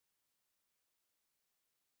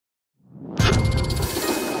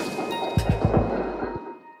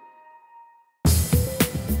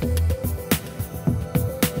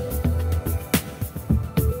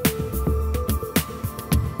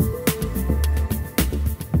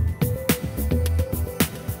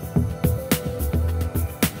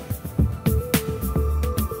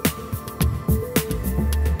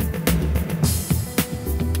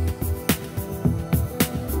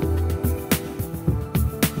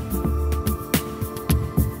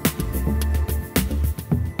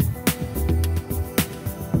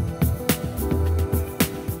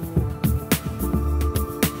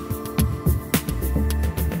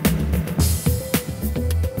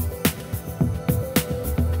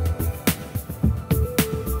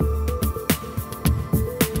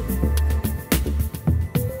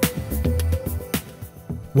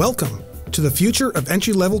Welcome to the future of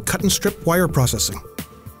entry-level cut and strip wire processing.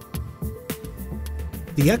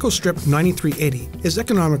 The EcoStrip 9380 is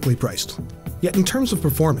economically priced, yet in terms of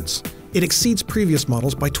performance, it exceeds previous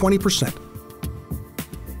models by 20%.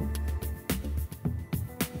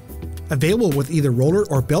 Available with either roller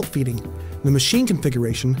or belt feeding, the machine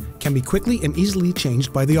configuration can be quickly and easily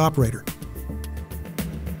changed by the operator.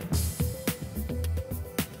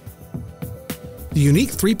 The unique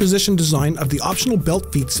three-position design of the optional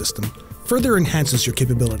belt feed system further enhances your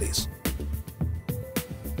capabilities.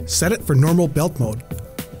 Set it for normal belt mode,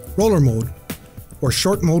 roller mode, or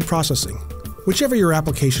short mode processing, whichever your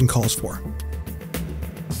application calls for.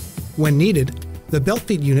 When needed, the belt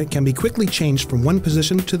feed unit can be quickly changed from one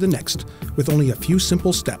position to the next with only a few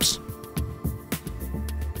simple steps.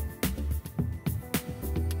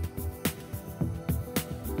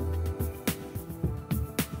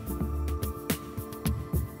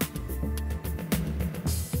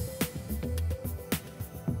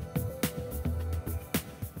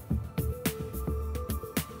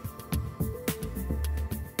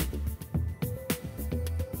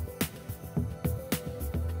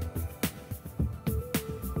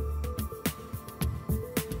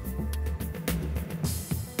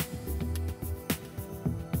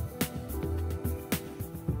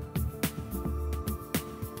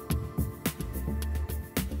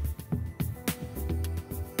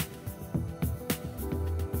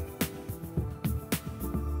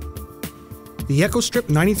 The EcoStrip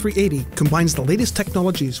 9380 combines the latest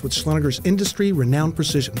technologies with Schleuniger's industry-renowned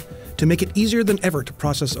precision to make it easier than ever to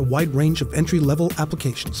process a wide range of entry-level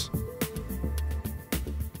applications.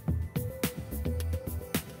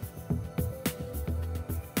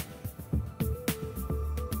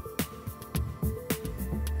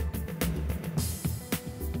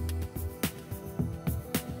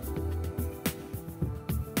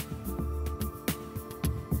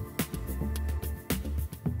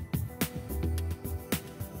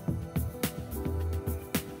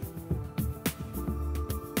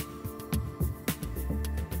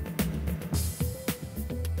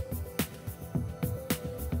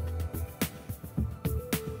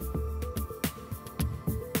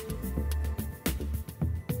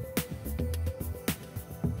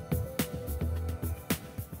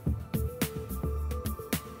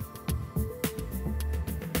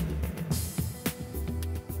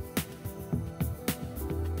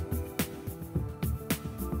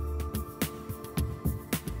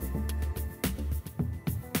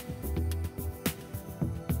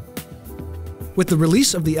 With the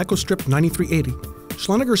release of the EcoStrip 9380,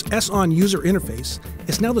 Schleuniger's S-On user interface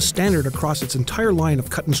is now the standard across its entire line of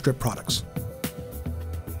cut and strip products.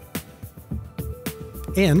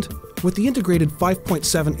 And with the integrated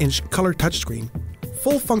 5.7-inch color touchscreen,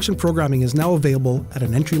 full function programming is now available at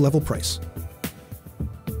an entry-level price.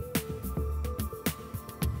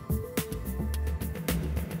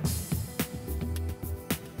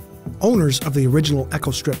 Owners of the original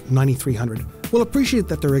EcoStrip 9300 will appreciate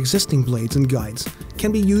that their existing blades and guides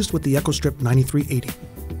can be used with the EcoStrip 9380.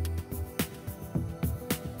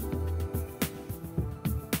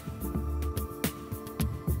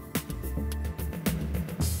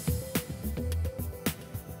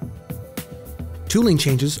 Tooling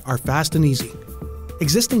changes are fast and easy.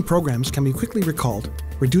 Existing programs can be quickly recalled,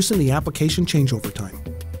 reducing the application changeover time.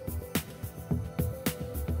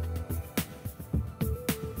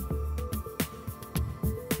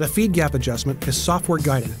 The feed gap adjustment is software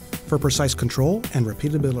guided for precise control and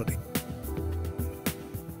repeatability.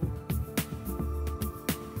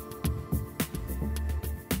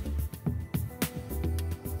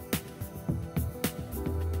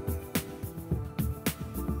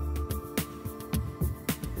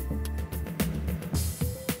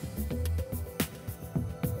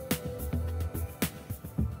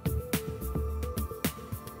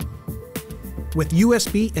 With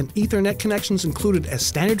USB and Ethernet connections included as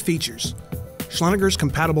standard features, Schleuniger's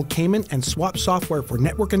compatible Cayman and Swap software for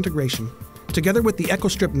network integration, together with the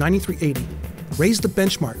EcoStrip 9380, raised the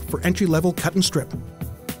benchmark for entry-level cut and strip.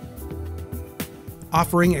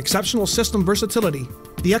 Offering exceptional system versatility,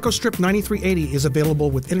 the EcoStrip 9380 is available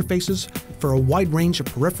with interfaces for a wide range of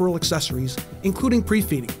peripheral accessories, including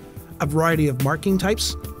pre-feeding, a variety of marking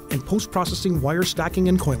types, and post-processing wire stacking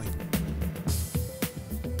and coiling.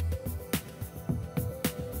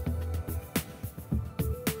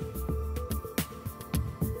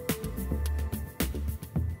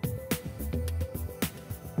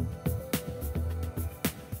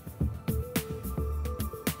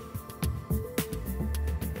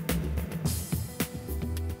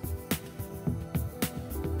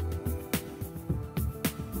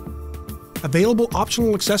 Available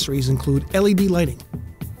optional accessories include LED lighting,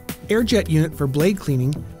 air-jet unit for blade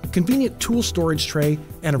cleaning, convenient tool storage tray,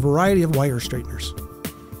 and a variety of wire straighteners.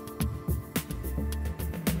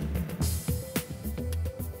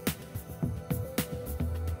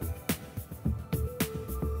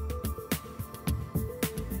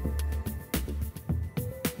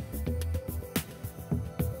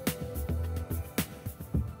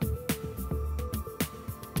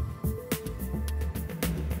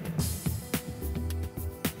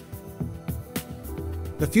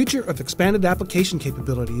 The future of expanded application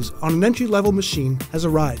capabilities on an entry-level machine has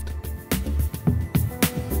arrived.